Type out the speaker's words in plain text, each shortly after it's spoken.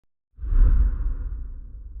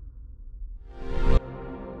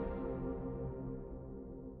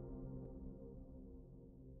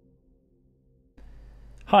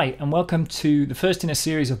Hi, and welcome to the first in a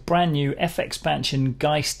series of brand new FXpansion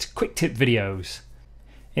Geist quick tip videos.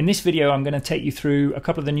 In this video I'm going to take you through a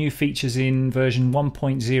couple of the new features in version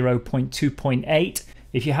 1.0.2.8.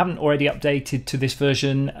 If you haven't already updated to this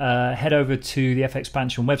version, head over to the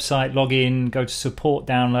FXpansion website, log in, go to support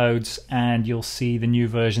downloads, and you'll see the new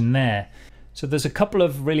version there. So there's a couple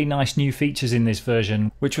of really nice new features in this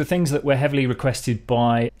version, which were things that were heavily requested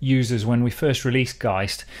by users when we first released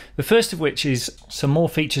Geist. The first of which is some more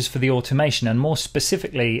features for the automation, and more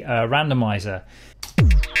specifically a randomizer.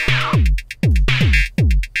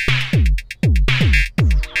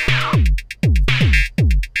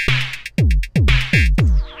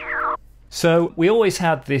 So we always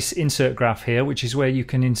had this insert graph here, which is where you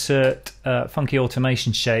can insert funky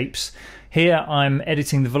automation shapes. Here I'm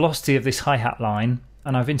editing the velocity of this hi-hat line,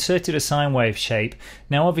 and I've inserted a sine wave shape.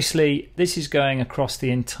 Now obviously this is going across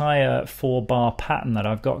the entire 4-bar pattern that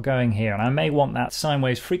I've got going here, and I may want that sine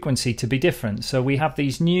wave's frequency to be different. So we have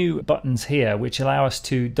these new buttons here which allow us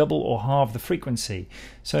to double or halve the frequency.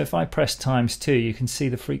 So if I press ×2, you can see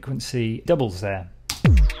the frequency doubles there.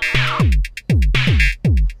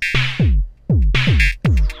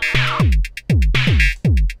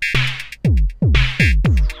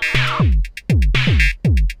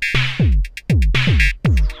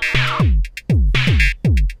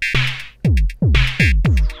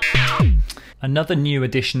 Another new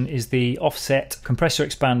addition is the offset, compressor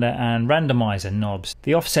expander and randomizer knobs.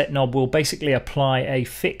 The offset knob will basically apply a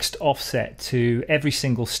fixed offset to every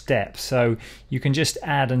single step, so you can just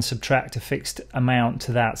add and subtract a fixed amount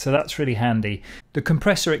to that, so that's really handy. The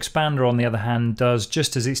compressor expander, on the other hand, does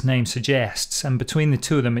just as its name suggests, and between the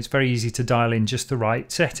two of them it's very easy to dial in just the right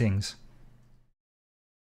settings.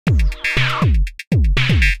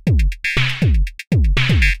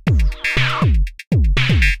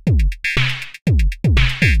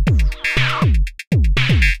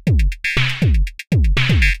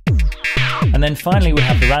 And then finally we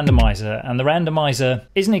have the randomizer, and the randomizer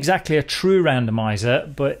isn't exactly a true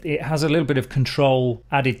randomizer, but it has a little bit of control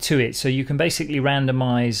added to it. So you can basically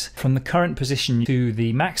randomize from the current position to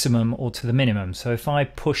the maximum or to the minimum. So if I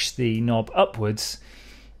push the knob upwards,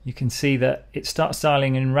 you can see that it starts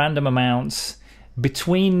dialing in random amounts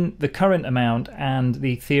between the current amount and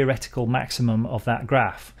the theoretical maximum of that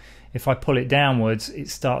graph. If I pull it downwards, it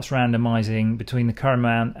starts randomizing between the current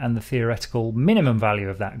amount and the theoretical minimum value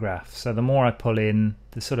of that graph. So the more I pull in,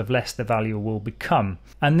 the sort of less the value will become.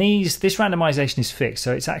 And this randomization is fixed,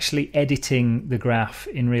 so it's actually editing the graph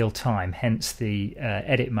in real time, hence the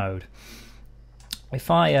edit mode. If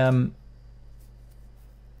I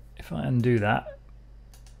undo that,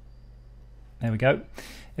 there we go.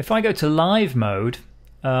 If I go to live mode,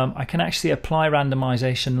 I can actually apply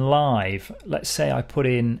randomization live. Let's say I put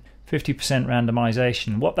in 50%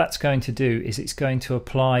 randomization. What that's going to do is it's going to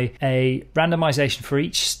apply a randomization for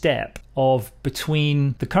each step of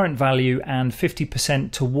between the current value and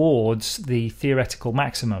 50% towards the theoretical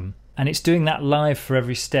maximum. And it's doing that live for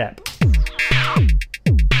every step.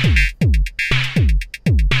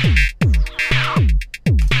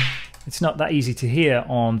 It's not that easy to hear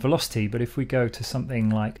on velocity, but if we go to something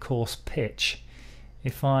like coarse pitch,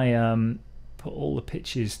 if I put all the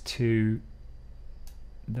pitches to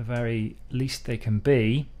the very least they can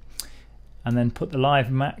be, and then put the live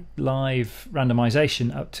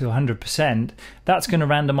randomization up to 100%, that's going to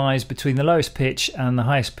randomize between the lowest pitch and the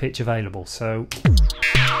highest pitch available. So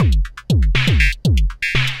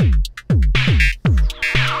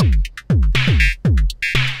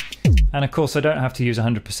and of course I don't have to use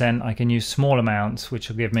 100%, I can use small amounts, which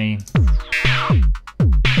will give me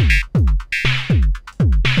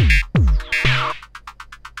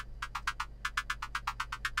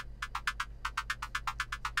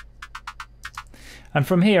and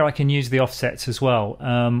from here I can use the offsets as well.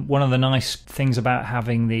 One of the nice things about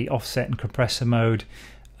having the offset and compressor mode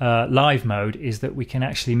live mode is that we can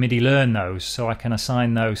actually MIDI learn those, so I can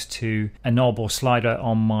assign those to a knob or slider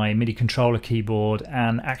on my MIDI controller keyboard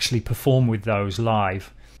and actually perform with those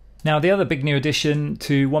live. Now the other big new addition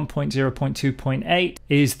to 1.0.2.8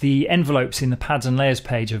 is the envelopes in the pads and layers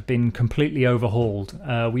page have been completely overhauled.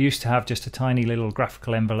 We used to have just a tiny little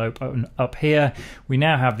graphical envelope up here. We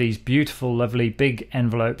now have these beautiful, lovely big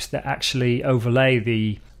envelopes that actually overlay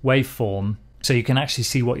the waveform, so you can actually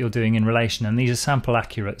see what you're doing in relation, and these are sample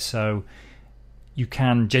accurate, so you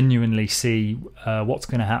can genuinely see what's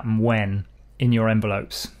going to happen when in your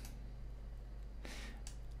envelopes.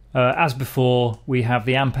 As before, we have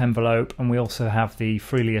the amp envelope, and we also have the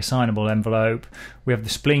freely assignable envelope. We have the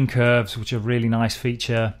spleen curves, which are a really nice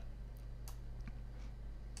feature.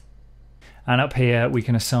 And up here we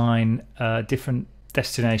can assign different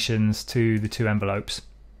destinations to the two envelopes.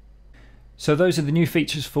 So those are the new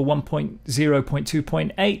features for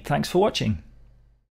 1.0.2.8. Thanks for watching.